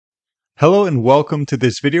Hello and welcome to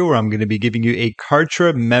this video where I'm going to be giving you a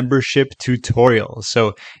Kartra membership tutorial. So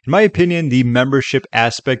in my opinion, the membership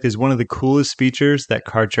aspect is one of the coolest features that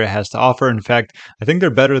Kartra has to offer. In fact, I think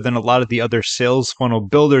they're better than a lot of the other sales funnel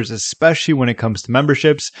builders, especially when it comes to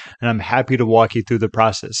memberships, and I'm happy to walk you through the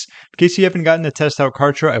process. In case you haven't gotten to test out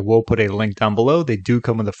Kartra, I will put a link down below. They do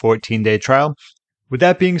come with a 14-day trial. With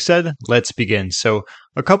that being said, let's begin. So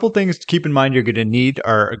a couple things to keep in mind you're going to need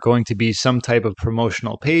are going to be some type of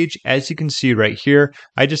promotional page. As you can see right here,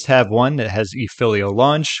 I just have one that has Affilio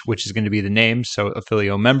Launch, which is going to be the name, so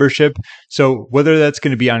Affilio Membership. So whether that's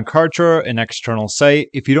going to be on Kartra, an external site,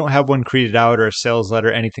 if you don't have one created out or a sales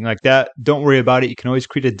letter, anything like that, don't worry about it. You can always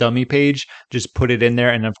create a dummy page, just put it in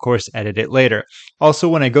there and of course edit it later. Also,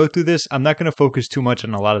 when I go through this, I'm not going to focus too much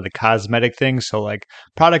on a lot of the cosmetic things. So like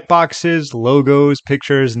product boxes, logos,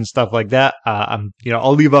 pictures, and stuff like that.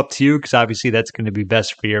 I'll leave up to you because obviously that's going to be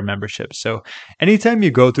best for your membership. So anytime you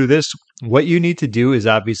go through this, what you need to do is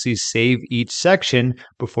obviously save each section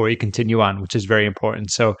before you continue on, which is very important.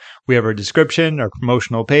 So we have our description, our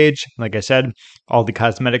promotional page. Like I said, all the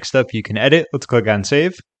cosmetic stuff you can edit. Let's click on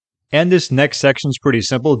save. And this next section is pretty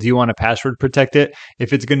simple. Do you want to password protect it?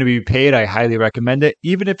 If it's going to be paid, I highly recommend it.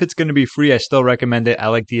 Even if it's going to be free, I still recommend it. I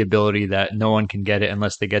like the ability that no one can get it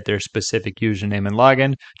unless they get their specific username and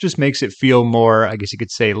login. Just makes it feel more, I guess you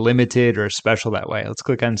could say, limited or special that way. Let's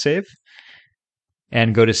click on save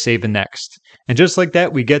and go to save and next. And just like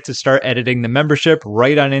that, we get to start editing the membership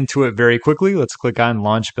right on into it very quickly. Let's click on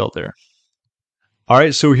Launch Builder. All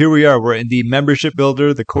right, so here we are. We're in the membership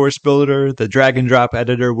builder, the course builder, the drag and drop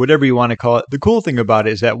editor, whatever you want to call it. The cool thing about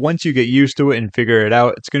it is that once you get used to it and figure it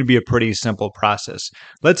out, it's going to be a pretty simple process.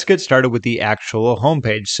 Let's get started with the actual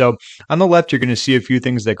homepage. So on the left, you're going to see a few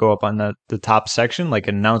things that go up on the top section, like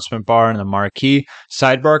an announcement bar and a marquee.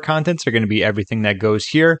 Sidebar contents are going to be everything that goes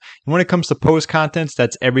here. And when it comes to post contents,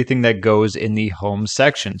 that's everything that goes in the home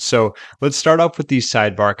section. So let's start off with these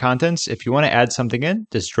sidebar contents. If you want to add something in,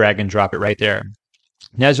 just drag and drop it right there.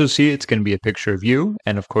 And as you'll see, it's going to be a picture of you.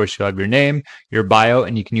 And of course, you'll have your name, your bio,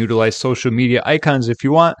 and you can utilize social media icons if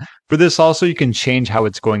you want. For this also, you can change how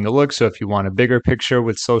it's going to look. So if you want a bigger picture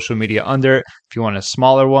with social media under it, if you want a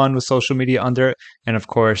smaller one with social media under it, and of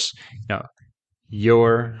course,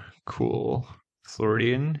 your cool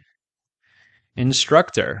Floridian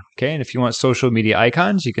instructor. Okay. And if you want social media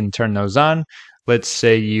icons, you can turn those on. Let's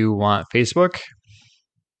say you want Facebook.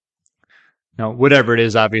 Now, whatever it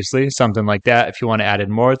is, obviously, something like that. If you want to add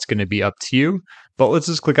in more, it's going to be up to you. But let's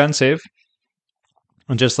just click on save.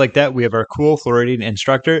 And just like that, we have our cool Floridian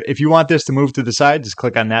instructor. If you want this to move to the side, just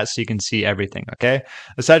click on that so you can see everything, okay?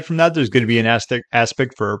 Aside from that, there's going to be an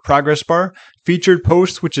aspect for a progress bar. Featured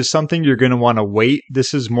posts, which is something you're going to want to wait.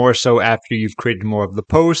 This is more so after you've created more of the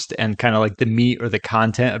post and kind of like the meat or the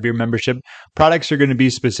content of your membership. Products are going to be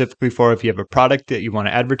specifically for if you have a product that you want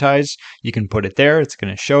to advertise, you can put it there. It's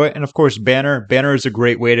going to show it. And of course, banner. Banner is a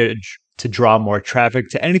great way to draw more traffic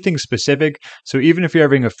to anything specific. So even if you're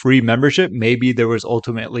having a free membership, maybe there was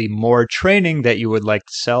ultimately more training that you would like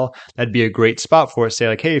to sell. That'd be a great spot for it. Say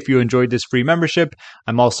like, hey, if you enjoyed this free membership,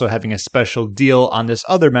 I'm also having a special deal on this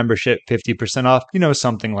other membership, 50% off,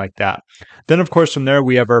 something like that. Then of course, from there,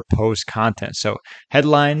 we have our post content. So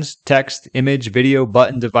headlines, text, image, video,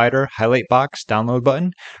 button divider, highlight box, download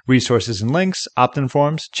button, resources and links, opt-in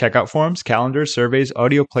forms, checkout forms, calendar, surveys,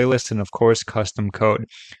 audio playlists, and of course, custom code.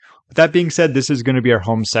 With that being said, this is going to be our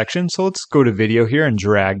home section. So let's go to video here and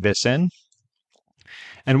drag this in.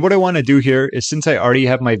 And what I want to do here is, since I already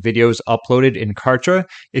have my videos uploaded in Kartra,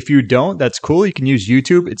 if you don't, that's cool. You can use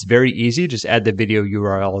YouTube. It's very easy. Just add the video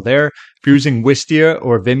URL there. If you're using Wistia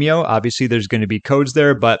or Vimeo, obviously there's going to be codes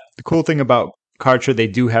there. But the cool thing about Kartra, they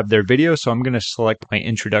do have their video. So I'm going to select my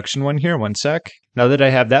introduction one here. One sec. Now that I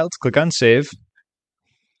have that, let's click on save.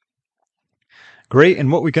 Great. And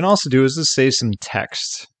what we can also do is let's save some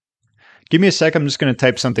text. Give me a sec. I'm just going to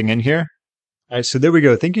type something in here. All right, so there we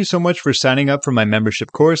go. Thank you so much for signing up for my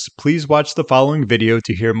membership course. Please watch the following video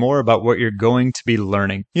to hear more about what you're going to be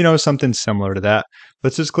learning. Something similar to that.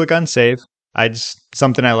 Let's just click on save.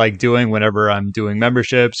 Something I like doing whenever I'm doing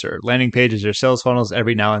memberships or landing pages or sales funnels.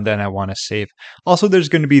 Every now and then I want to save. Also, there's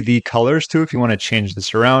going to be the colors too. If you want to change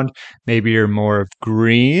this around, maybe you're more of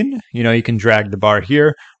green. You can drag the bar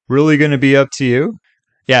here. Really going to be up to you.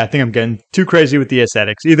 Yeah, I think I'm getting too crazy with the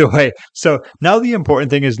aesthetics. Either way. So now the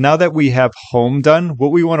important thing is, now that we have home done,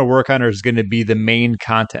 what we want to work on is going to be the main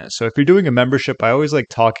content. So if you're doing a membership, I always like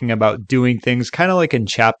talking about doing things kind of like in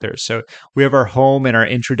chapters. So we have our home and our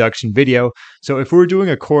introduction video. So if we're doing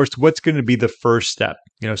a course, what's going to be the first step?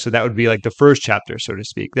 So that would be like the first chapter, so to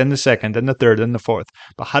speak, then the second, then the third, then the fourth.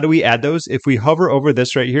 But how do we add those? If we hover over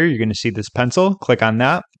this right here, you're going to see this pencil. Click on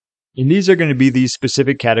that. And these are going to be these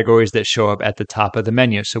specific categories that show up at the top of the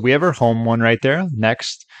menu. So we have our home one right there,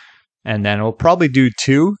 next, and then we'll probably do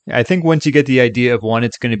 2. I think once you get the idea of 1,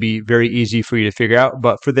 it's going to be very easy for you to figure out.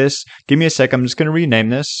 But for this, give me a sec. I'm just going to rename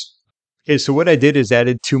this. Okay, so what I did is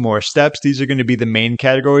added 2 more steps. These are going to be the main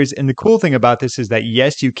categories. And the cool thing about this is that,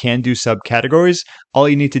 yes, you can do subcategories. All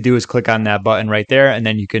you need to do is click on that button right there, and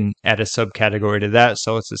then you can add a subcategory to that.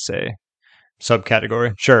 So let's just say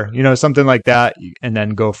subcategory. Sure, something like that, and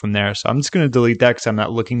then go from there. So I'm just going to delete that because I'm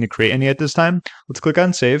not looking to create any at this time. Let's click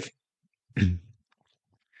on save.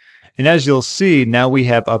 And as you'll see, now we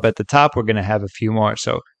have up at the top, we're going to have a few more.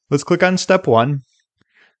 So let's click on step 1.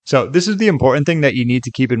 So this is the important thing that you need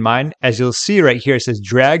to keep in mind. As you'll see right here, it says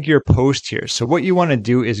drag your post here. So what you want to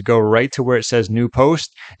do is go right to where it says new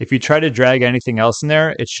post. If you try to drag anything else in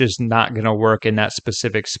there, it's just not going to work in that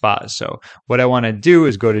specific spot. So what I want to do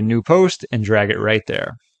is go to new post and drag it right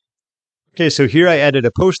there. Okay, so here I added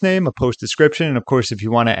a post name, a post description, and of course, if you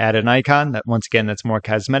want to add an icon, once again, that's more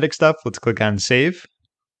cosmetic stuff. Let's click on save.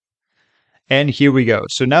 And here we go.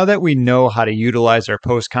 So now that we know how to utilize our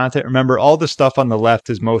post content, remember all the stuff on the left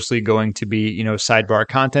is mostly going to be, sidebar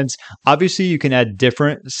contents. Obviously, you can add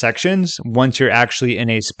different sections once you're actually in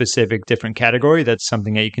a specific different category. That's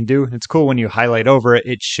something that you can do. It's cool when you highlight over it,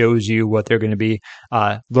 it shows you what they're going to be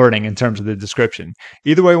learning in terms of the description.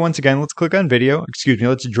 Either way, once again, let's click on video.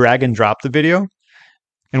 Let's drag and drop the video.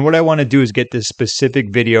 And what I want to do is get this specific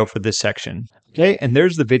video for this section. Okay, and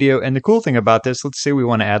there's the video. And the cool thing about this, let's say we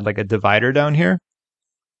want to add like a divider down here.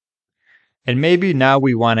 And maybe now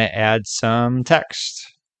we want to add some text.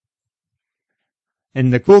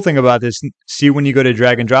 And the cool thing about this, see when you go to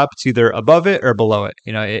drag and drop, it's either above it or below it.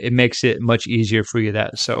 It makes it much easier for you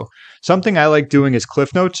that. So something I like doing is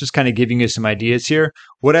Cliff Notes, just kind of giving you some ideas here.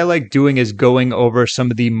 What I like doing is going over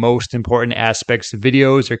some of the most important aspects of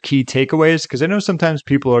videos or key takeaways, because I know sometimes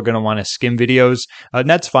people are going to want to skim videos, and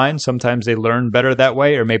that's fine. Sometimes they learn better that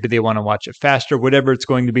way, or maybe they want to watch it faster, whatever it's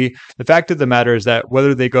going to be. The fact of the matter is that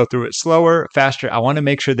whether they go through it slower, faster, I want to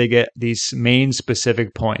make sure they get these main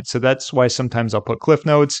specific points. So that's why sometimes I'll put Cliff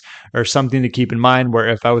Notes or something to keep in mind, where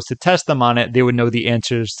if I was to test them on it, they would know the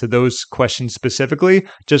answers to those questions specifically,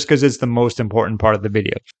 just because it's the most important part of the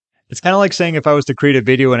video. It's kind of like saying if I was to create a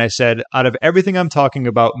video and I said, out of everything I'm talking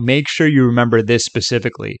about, make sure you remember this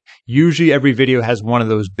specifically. Usually every video has one of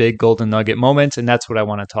those big golden nugget moments, and that's what I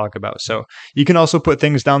want to talk about. So you can also put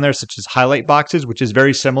things down there such as highlight boxes, which is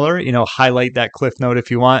very similar. Highlight that Cliff Note if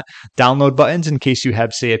you want. Download buttons in case you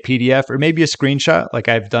have, say, a PDF or maybe a screenshot like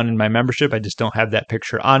I've done in my membership. I just don't have that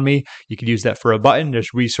picture on me. You could use that for a button.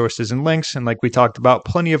 There's resources and links, and like we talked about,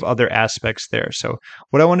 plenty of other aspects there. So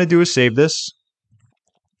what I want to do is save this.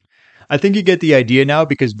 I think you get the idea now,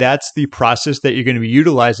 because that's the process that you're going to be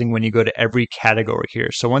utilizing when you go to every category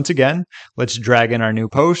here. So once again, let's drag in our new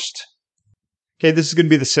post. Okay, this is going to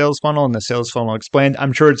be the sales funnel and the sales funnel explained.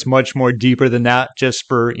 I'm sure it's much more deeper than that, just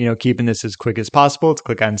for, keeping this as quick as possible. Let's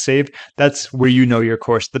click on save. That's where you know your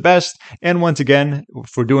course the best. And once again,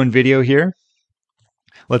 if we're doing video here,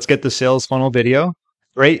 let's get the sales funnel video.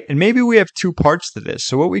 Right? And maybe we have 2 parts to this.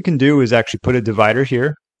 So what we can do is actually put a divider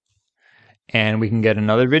here, and we can get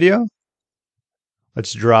another video.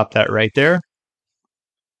 Let's drop that right there.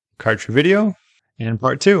 Kartra video and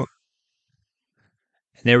part 2.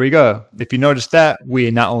 And there we go. If you notice that, we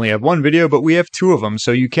not only have 1 video, but we have 2 of them.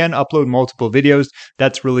 So you can upload multiple videos.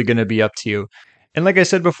 That's really going to be up to you. And like I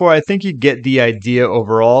said before, I think you get the idea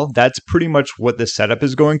overall. That's pretty much what the setup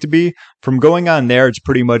is going to be. From going on there, it's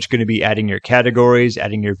pretty much going to be adding your categories,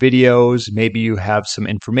 adding your videos. Maybe you have some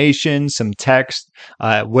information, some text,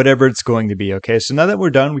 whatever it's going to be. Okay, so now that we're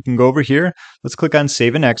done, we can go over here. Let's click on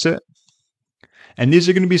Save and Exit. And these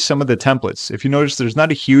are going to be some of the templates. If you notice, there's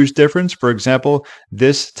not a huge difference. For example,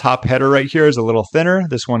 this top header right here is a little thinner.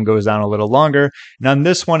 This one goes down a little longer. And on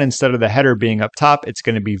this one, instead of the header being up top, it's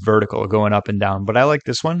going to be vertical, going up and down. But I like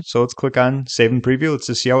this one. So let's click on Save and Preview. Let's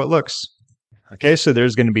just see how it looks. Okay, so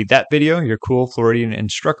there's going to be that video, your cool Floridian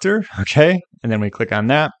instructor. Okay, and then we click on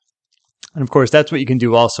that. And of course, that's what you can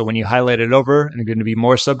do also when you highlight it over, and there's going to be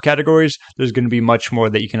more subcategories. There's going to be much more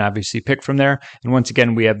that you can obviously pick from there. And once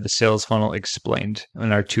again, we have the sales funnel explained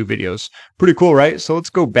in our 2 videos. Pretty cool, right? So let's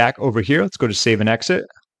go back over here. Let's go to Save and Exit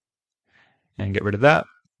and get rid of that.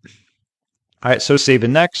 All right, so save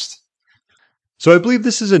and next. So I believe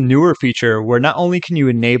this is a newer feature where not only can you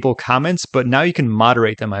enable comments, but now you can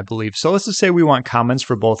moderate them, I believe. So let's just say we want comments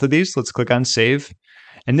for both of these. Let's click on Save.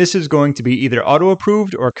 And this is going to be either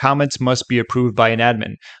auto-approved or comments must be approved by an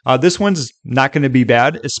admin. This one's not going to be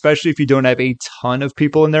bad, especially if you don't have a ton of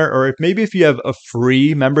people in there, or if you have a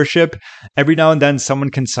free membership. Every now and then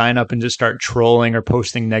someone can sign up and just start trolling or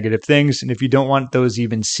posting negative things. And if you don't want those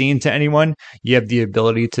even seen to anyone, you have the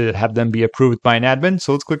ability to have them be approved by an admin.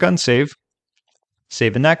 So let's click on save,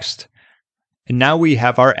 save and next. And now we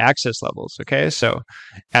have our access levels. Okay, so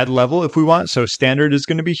add level if we want. So standard is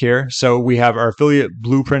going to be here. So we have our affiliate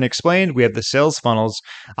blueprint explained. We have the sales funnels.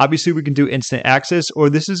 Obviously, we can do instant access,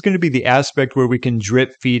 or this is going to be the aspect where we can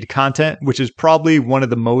drip feed content, which is probably one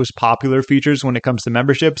of the most popular features when it comes to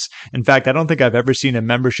memberships. In fact, I don't think I've ever seen a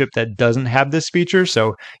membership that doesn't have this feature.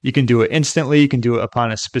 So you can do it instantly. You can do it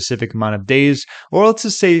upon a specific amount of days. Or let's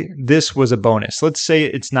just say this was a bonus. Let's say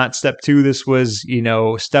it's not step 2. This was,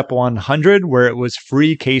 step 100, where it was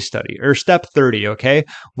free case study, or step 30. Okay.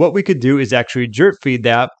 What we could do is actually drip feed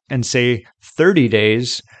that and say 30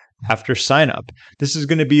 days after sign up. This is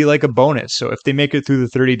going to be like a bonus. So if they make it through the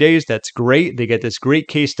 30 days, that's great. They get this great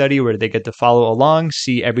case study where they get to follow along,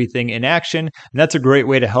 see everything in action. And that's a great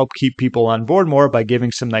way to help keep people on board more by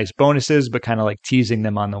giving some nice bonuses, but kind of like teasing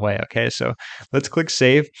them on the way. Okay. So let's click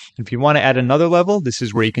save. If you want to add another level, this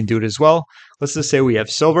is where you can do it as well. Let's just say we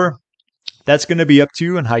have silver. That's going to be up to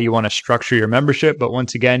you and how you want to structure your membership. But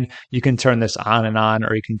once again, you can turn this on and on,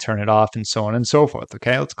 or you can turn it off and so on and so forth.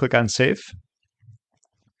 Okay, let's click on save.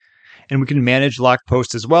 And we can manage locked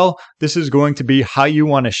post as well. This is going to be how you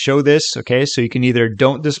want to show this. Okay, so you can either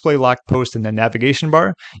don't display locked post in the navigation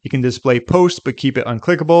bar. You can display post, but keep it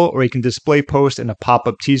unclickable, or you can display post in a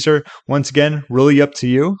pop-up teaser. Once again, really up to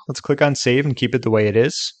you. Let's click on save and keep it the way it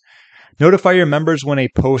is. Notify your members when a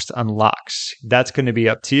post unlocks. That's going to be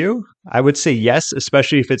up to you. I would say yes,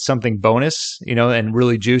 especially if it's something bonus, and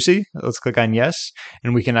really juicy. Let's click on yes.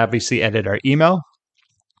 And we can obviously edit our email.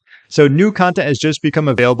 So new content has just become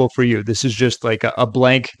available for you. This is just like a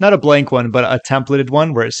blank, not a blank one, but a templated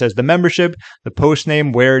one where it says the membership, the post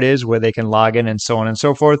name, where it is, where they can log in, and so on and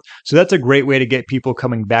so forth. So that's a great way to get people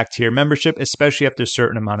coming back to your membership, especially after a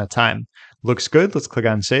certain amount of time. Looks good. Let's click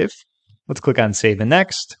on save. Let's click on save and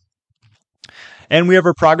next. And we have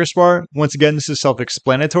our progress bar. Once again, this is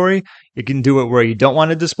self-explanatory. You can do it where you don't want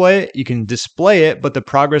to display it. You can display it, but the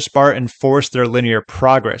progress bar enforce their linear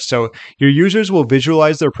progress. So your users will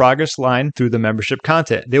visualize their progress line through the membership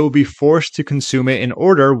content. They will be forced to consume it in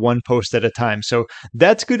order, one post at a time. So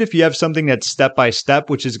that's good if you have something that's step by step,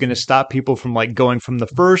 which is going to stop people from like going from the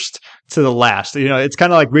first to the last. It's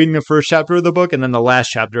kind of like reading the first chapter of the book and then the last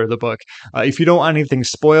chapter of the book. If you don't want anything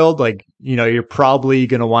spoiled, you're probably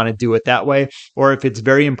going to want to do it that way. Or if it's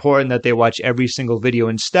very important that they watch every single video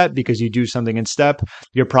in step because you do something in step,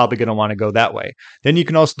 you're probably going to want to go that way. Then you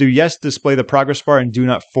can also do yes, display the progress bar and do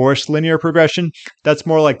not force linear progression. That's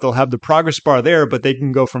more like they'll have the progress bar there, but they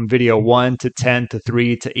can go from video 1 to 10 to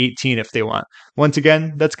 3 to 18 if they want. Once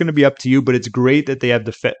again, that's going to be up to you, but it's great that they have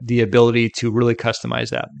the ability to really customize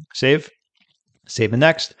that. Save and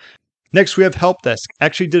next. Next, we have help desk.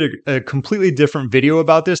 Actually did a completely different video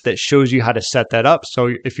about this that shows you how to set that up.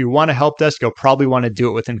 So if you want a help desk, you'll probably want to do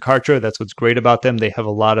it within Kartra. That's what's great about them. They have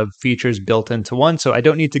a lot of features built into one. So I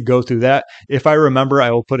don't need to go through that. If I remember,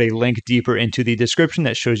 I will put a link deeper into the description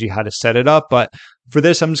that shows you how to set it up. But for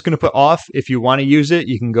this, I'm just going to put off. If you want to use it,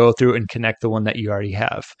 you can go through and connect the one that you already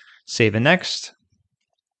have. Save and next.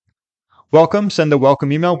 Welcome, send a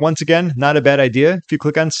welcome email. Once again, not a bad idea. If you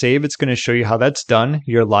click on save, it's going to show you how that's done.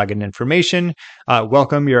 Your login information.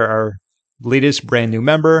 Welcome, you're our latest brand new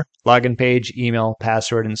member, login page, email,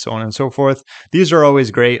 password, and so on and so forth. These are always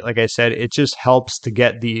great. Like I said, it just helps to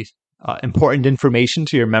get the important information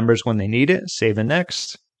to your members when they need it. Save and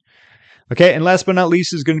next. Okay, and last but not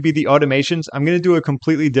least is going to be the automations. I'm going to do a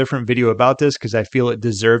completely different video about this because I feel it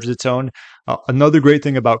deserves its own. Another great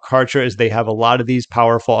thing about Kartra is they have a lot of these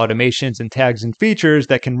powerful automations and tags and features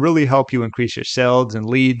that can really help you increase your sales and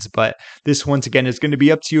leads. But this, once again, is going to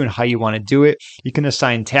be up to you and how you want to do it. You can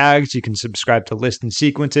assign tags, you can subscribe to lists and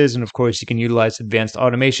sequences, and of course, you can utilize advanced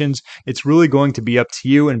automations. It's really going to be up to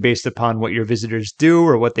you and based upon what your visitors do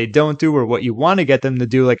or what they don't do or what you want to get them to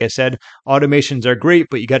do. Like I said, automations are great,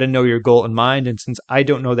 but you got to know your goal in mind. And since I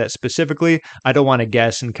don't know that specifically, I don't want to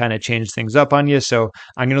guess and kind of change things up on you. So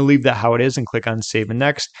I'm going to leave that how it is and click on save and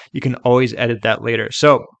next. You can always edit that later.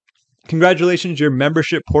 So congratulations, your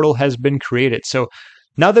membership portal has been created. So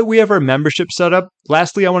now that we have our membership set up,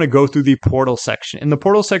 lastly, I want to go through the portal section. And the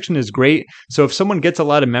portal section is great. So if someone gets a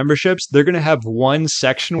lot of memberships, they're going to have one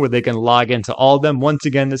section where they can log into all of them. Once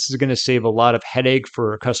again, this is going to save a lot of headache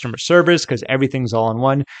for customer service because everything's all in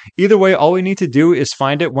one. Either way, all we need to do is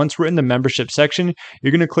find it. Once we're in the membership section,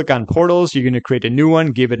 you're going to click on portals. You're going to create a new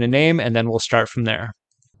one, give it a name, and then we'll start from there.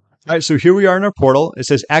 All right, so here we are in our portal. It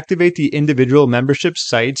says activate the individual membership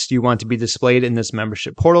sites you want to be displayed in this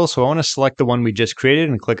membership portal. So I want to select the one we just created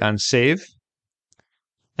and click on save.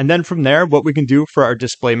 And then from there, what we can do for our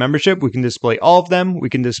display membership, we can display all of them. We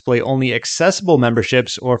can display only accessible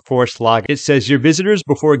memberships or forced login. It says your visitors,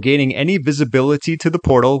 before gaining any visibility to the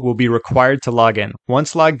portal, will be required to log in.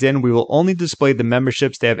 Once logged in, we will only display the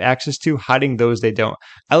memberships they have access to, hiding those they don't.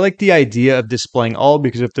 I like the idea of displaying all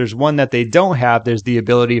because if there's one that they don't have, there's the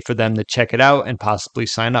ability for them to check it out and possibly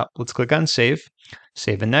sign up. Let's click on save,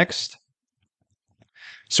 save and next.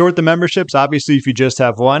 Sort the memberships. Obviously, if you just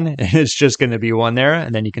have one, it's just going to be one there,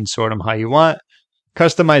 and then you can sort them how you want.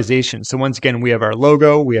 Customization. So once again, we have our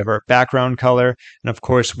logo, we have our background color, and of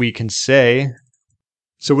course, we can say,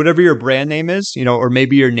 so whatever your brand name is, or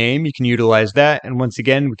maybe your name, you can utilize that. And once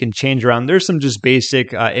again, we can change around. There's some just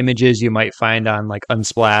basic images you might find on like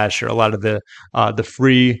Unsplash or a lot of the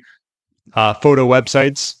free photo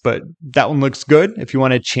websites, but that one looks good. If you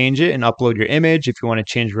want to change it and upload your image, if you want to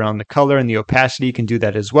change around the color and the opacity, you can do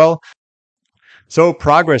that as well. So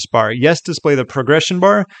progress bar, yes, display the progression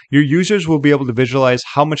bar. Your users will be able to visualize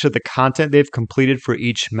how much of the content they've completed for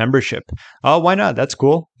each membership. Why not? That's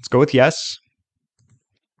cool. Let's go with yes.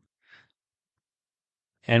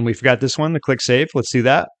 And we forgot this one, to click save. Let's do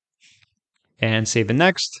that. And save and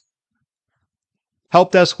next.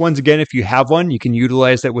 Help desk, once again, if you have one, you can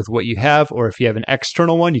utilize that with what you have, or if you have an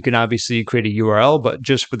external one, you can obviously create a URL, but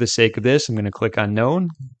just for the sake of this, I'm going to click on known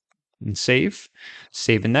and save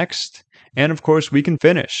and next. And of course, we can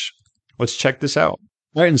finish. Let's check this out.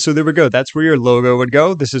 All right, and so there we go. That's where your logo would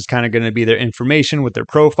go. This is kind of going to be their information with their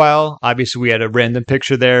profile. Obviously, we had a random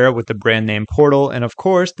picture there with the brand name portal. And of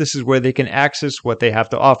course, this is where they can access what they have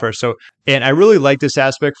to offer. So, and I really like this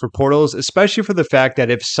aspect for portals, especially for the fact that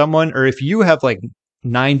if someone, or if you have like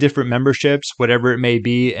 9 different memberships, whatever it may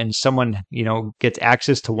be, and someone, gets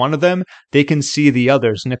access to one of them, they can see the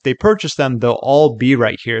others. And if they purchase them, they'll all be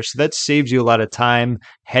right here. So that saves you a lot of time,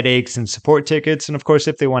 headaches, and support tickets. And of course,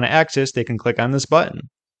 if they want to access, they can click on this button.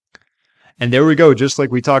 And there we go, just like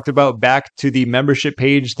we talked about, back to the membership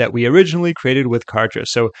page that we originally created with Kartra.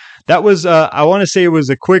 So that was, I want to say it was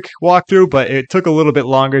a quick walkthrough, but it took a little bit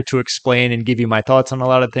longer to explain and give you my thoughts on a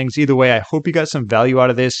lot of things. Either way, I hope you got some value out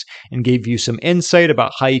of this and gave you some insight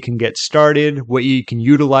about how you can get started, what you can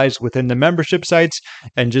utilize within the membership sites,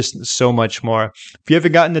 and just so much more. If you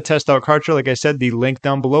haven't gotten to test out Kartra, like I said, the link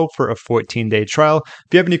down below for a 14-day trial.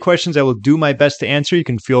 If you have any questions, I will do my best to answer. You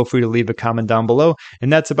can feel free to leave a comment down below.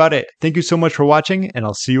 And that's about it. Thank you so much for watching, and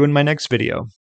I'll see you in my next video.